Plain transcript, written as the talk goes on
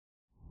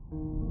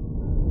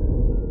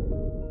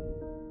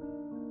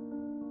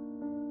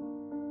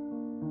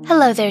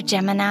Hello there,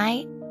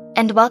 Gemini,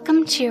 and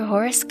welcome to your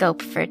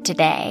horoscope for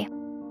today,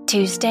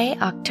 Tuesday,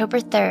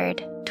 October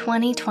 3rd,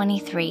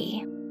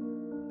 2023.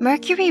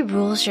 Mercury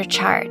rules your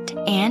chart,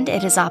 and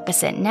it is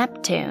opposite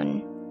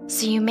Neptune,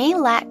 so you may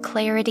lack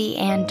clarity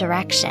and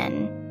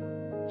direction.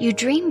 You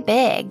dream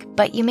big,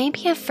 but you may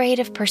be afraid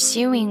of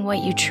pursuing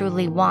what you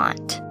truly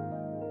want.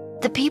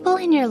 The people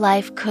in your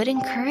life could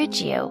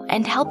encourage you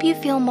and help you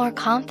feel more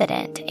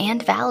confident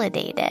and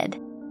validated.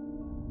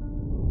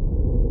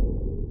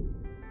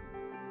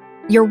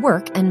 Your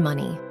work and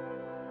money.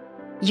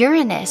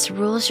 Uranus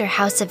rules your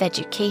house of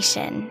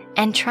education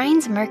and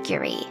trines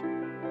Mercury.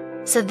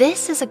 So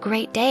this is a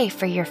great day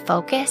for your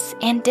focus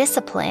and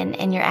discipline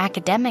in your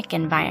academic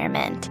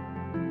environment.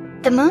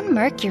 The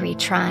Moon-Mercury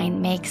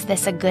trine makes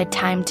this a good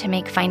time to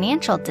make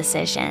financial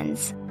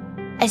decisions,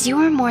 as you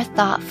are more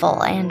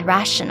thoughtful and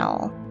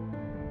rational.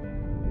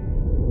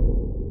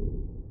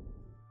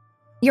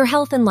 Your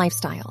health and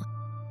lifestyle.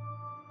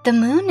 The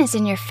moon is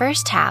in your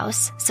first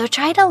house, so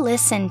try to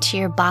listen to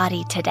your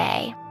body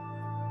today.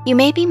 You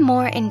may be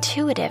more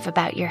intuitive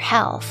about your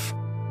health.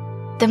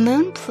 The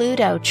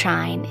Moon-Pluto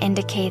trine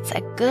indicates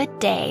a good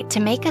day to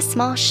make a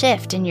small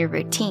shift in your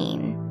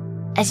routine,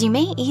 as you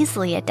may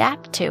easily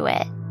adapt to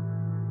it.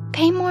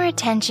 Pay more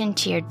attention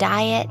to your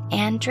diet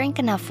and drink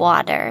enough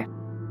water.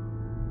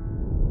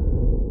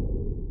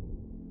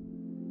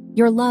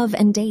 Your love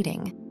and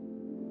dating.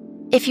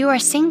 If you are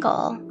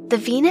single, the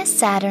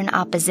Venus-Saturn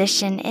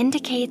opposition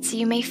indicates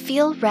you may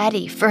feel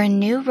ready for a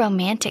new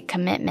romantic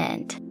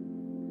commitment.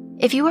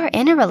 If you are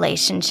in a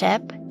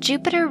relationship,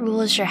 Jupiter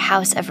rules your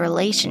house of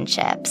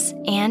relationships,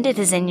 and it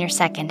is in your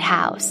second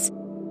house,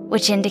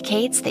 which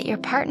indicates that your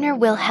partner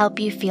will help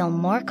you feel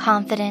more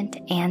confident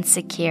and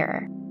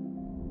secure.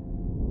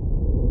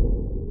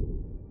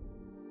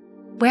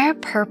 Wear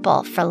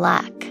purple for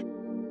luck.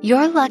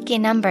 Your lucky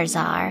numbers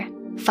are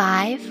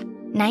 5,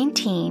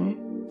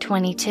 19,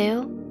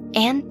 22,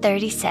 and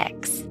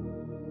 36.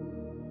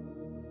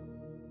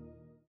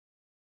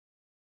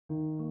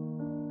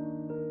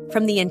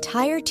 From the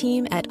entire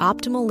team at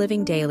Optimal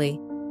Living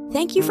Daily,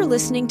 thank you for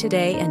listening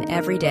today and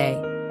every day.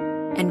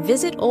 And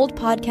visit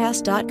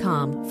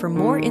oldpodcast.com for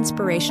more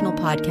inspirational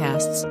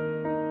podcasts.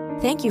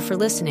 Thank you for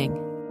listening.